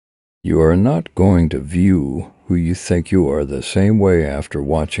You are not going to view who you think you are the same way after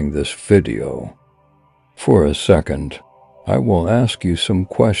watching this video. For a second, I will ask you some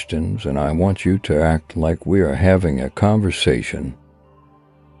questions and I want you to act like we are having a conversation.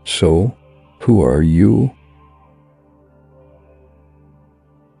 So, who are you?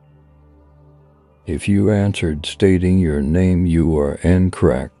 If you answered stating your name, you are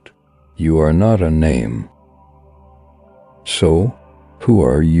incorrect. You are not a name. So, who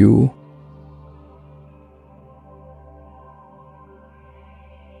are you?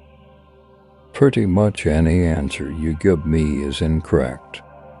 Pretty much any answer you give me is incorrect.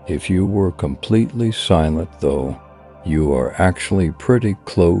 If you were completely silent, though, you are actually pretty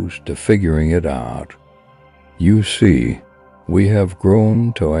close to figuring it out. You see, we have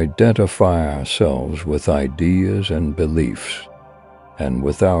grown to identify ourselves with ideas and beliefs, and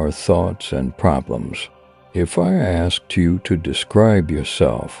with our thoughts and problems. If I asked you to describe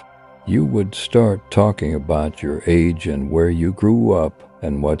yourself, you would start talking about your age and where you grew up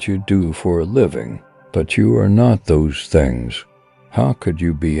and what you do for a living. But you are not those things. How could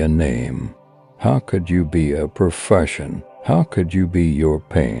you be a name? How could you be a profession? How could you be your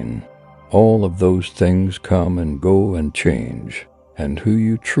pain? All of those things come and go and change, and who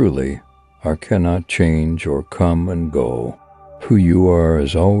you truly are cannot change or come and go. Who you are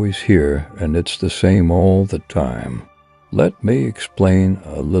is always here, and it's the same all the time. Let me explain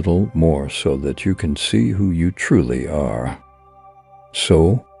a little more so that you can see who you truly are.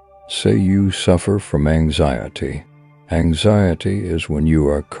 So, say you suffer from anxiety. Anxiety is when you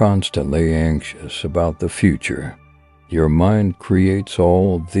are constantly anxious about the future. Your mind creates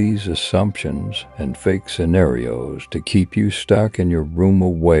all of these assumptions and fake scenarios to keep you stuck in your room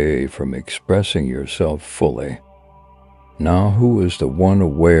away from expressing yourself fully. Now, who is the one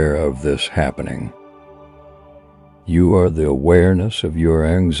aware of this happening? You are the awareness of your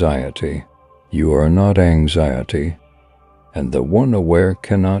anxiety. You are not anxiety. And the one aware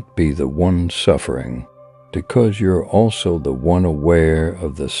cannot be the one suffering, because you're also the one aware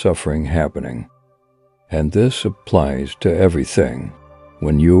of the suffering happening. And this applies to everything.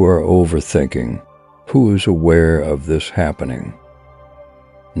 When you are overthinking, who is aware of this happening?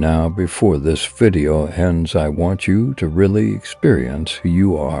 Now, before this video ends, I want you to really experience who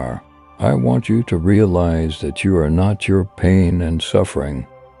you are. I want you to realize that you are not your pain and suffering,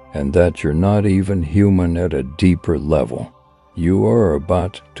 and that you're not even human at a deeper level. You are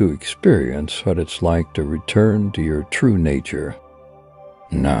about to experience what it's like to return to your true nature.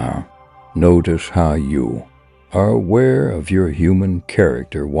 Now, notice how you are aware of your human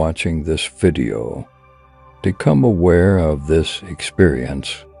character watching this video. Become aware of this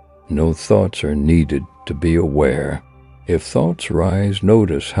experience. No thoughts are needed to be aware. If thoughts rise,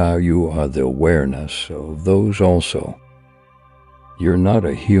 notice how you are the awareness of those also. You're not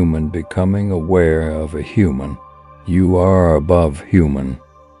a human becoming aware of a human. You are above human.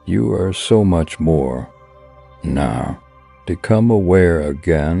 You are so much more. Now, become aware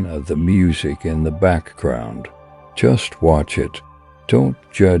again of the music in the background. Just watch it. Don't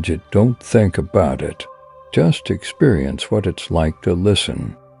judge it. Don't think about it. Just experience what it's like to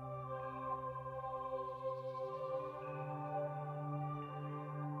listen.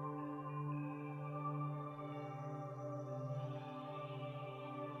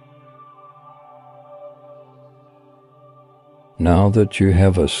 Now that you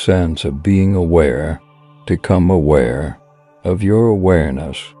have a sense of being aware, become aware of your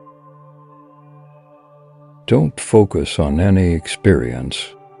awareness. Don't focus on any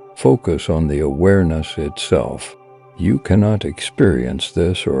experience. Focus on the awareness itself. You cannot experience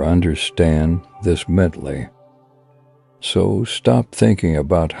this or understand this mentally. So stop thinking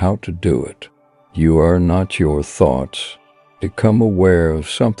about how to do it. You are not your thoughts. Become aware of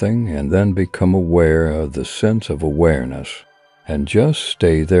something and then become aware of the sense of awareness. And just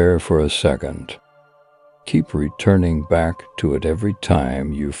stay there for a second. Keep returning back to it every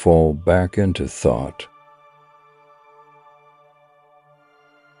time you fall back into thought.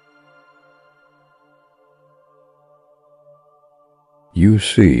 You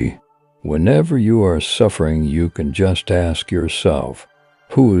see, whenever you are suffering, you can just ask yourself,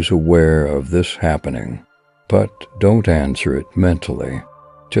 who is aware of this happening? But don't answer it mentally.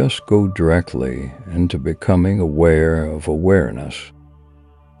 Just go directly into becoming aware of awareness.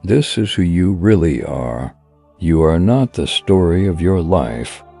 This is who you really are. You are not the story of your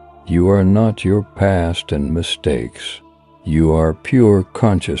life. You are not your past and mistakes. You are pure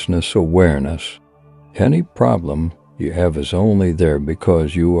consciousness awareness. Any problem you have is only there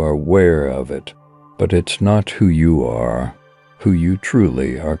because you are aware of it, but it's not who you are. Who you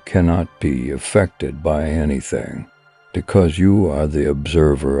truly are cannot be affected by anything. because you are the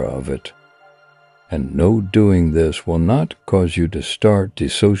observer of it. And no, doing this will not cause you to start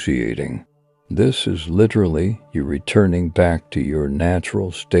dissociating. This is literally you returning back to your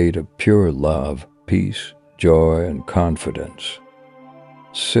natural state of pure love, peace, joy, and confidence.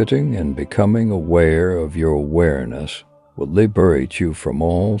 Sitting and becoming aware of your awareness will liberate you from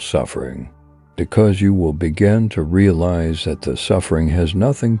all suffering, because you will begin to realize that the suffering has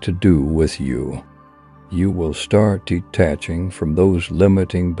nothing to do with you. You will start detaching from those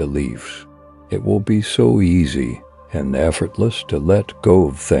limiting beliefs. It will be so easy and effortless to let go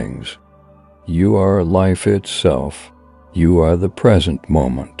of things. You are life itself. You are the present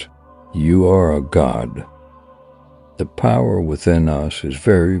moment. You are a God. The power within us is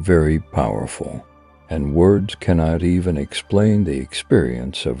very, very powerful, and words cannot even explain the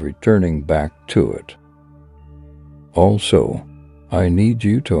experience of returning back to it. Also, I need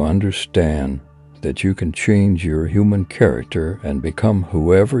you to understand that you can change your human character and become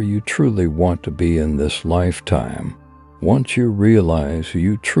whoever you truly want to be in this lifetime. Once you realize who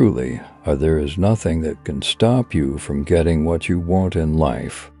you truly are, there is nothing that can stop you from getting what you want in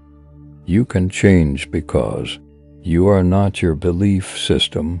life. You can change because you are not your belief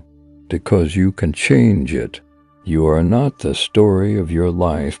system, because you can change it. You are not the story of your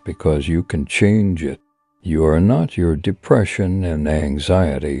life, because you can change it. You are not your depression and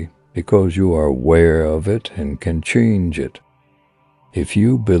anxiety, because you are aware of it and can change it. If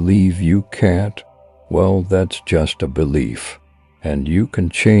you believe you can't, well, that's just a belief, and you can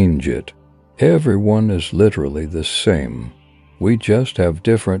change it. Everyone is literally the same. We just have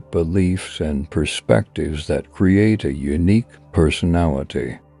different beliefs and perspectives that create a unique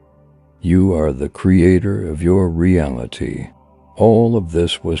personality. You are the creator of your reality. All of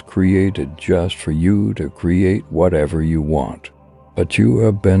this was created just for you to create whatever you want. But you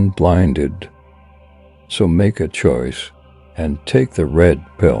have been blinded. So make a choice and take the red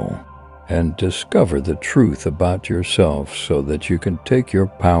pill and discover the truth about yourself so that you can take your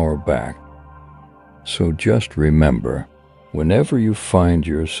power back. So just remember, whenever you find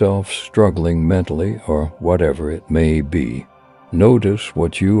yourself struggling mentally or whatever it may be, notice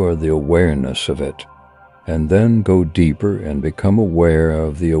what you are, the awareness of it, and then go deeper and become aware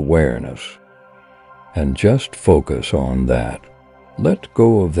of the awareness. And just focus on that. Let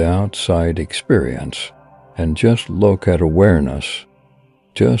go of the outside experience and just look at awareness.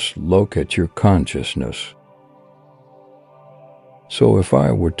 Just look at your consciousness. So if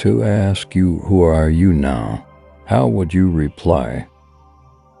I were to ask you, who are you now? How would you reply?